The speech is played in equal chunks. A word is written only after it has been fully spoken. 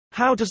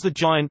How does the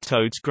giant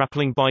toad's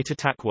grappling bite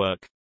attack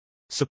work?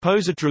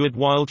 Suppose a druid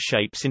wild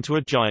shapes into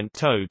a giant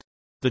toad.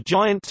 The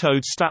giant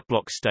toad's stat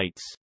block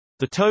states,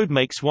 the toad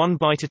makes one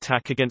bite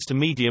attack against a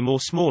medium or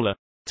smaller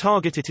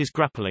target it is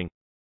grappling.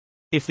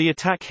 If the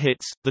attack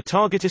hits, the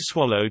target is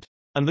swallowed,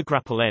 and the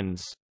grapple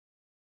ends.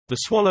 The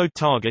swallowed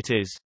target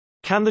is,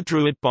 can the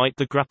druid bite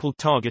the grappled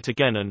target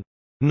again and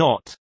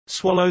not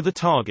swallow the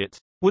target?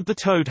 Would the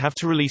toad have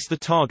to release the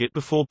target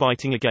before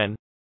biting again?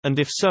 And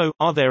if so,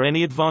 are there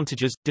any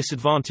advantages,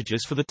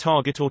 disadvantages for the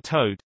target or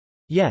toad?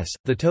 Yes,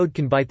 the toad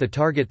can bite the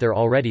target they're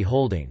already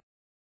holding.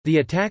 The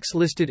attacks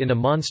listed in a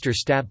monster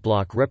stat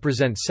block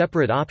represent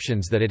separate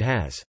options that it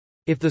has.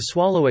 If the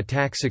swallow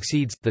attack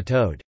succeeds, the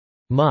toad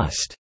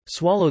must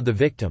swallow the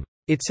victim.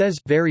 It says,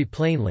 very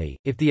plainly,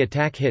 if the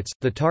attack hits,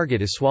 the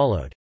target is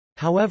swallowed.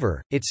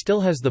 However, it still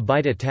has the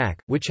bite attack,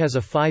 which has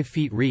a 5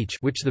 feet reach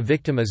which the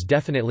victim is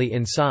definitely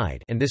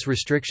inside, and this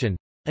restriction,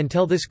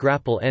 until this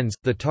grapple ends,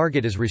 the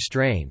target is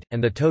restrained,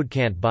 and the toad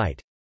can't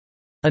bite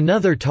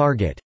another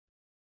target.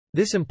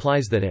 This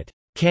implies that it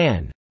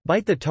can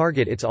bite the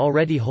target it's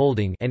already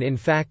holding, and in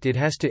fact it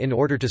has to in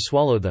order to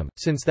swallow them,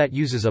 since that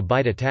uses a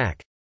bite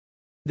attack.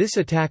 This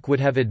attack would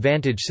have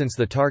advantage since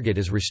the target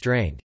is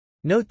restrained.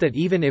 Note that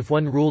even if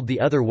one ruled the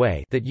other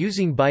way, that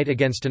using bite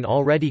against an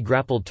already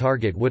grappled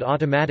target would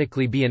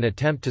automatically be an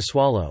attempt to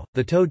swallow,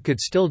 the toad could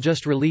still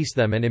just release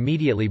them and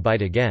immediately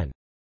bite again.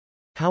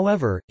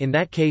 However, in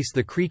that case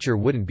the creature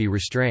wouldn't be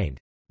restrained.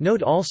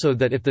 Note also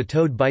that if the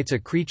toad bites a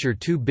creature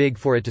too big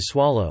for it to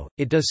swallow,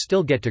 it does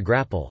still get to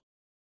grapple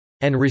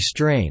and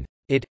restrain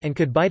it, and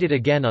could bite it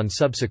again on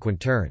subsequent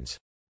turns.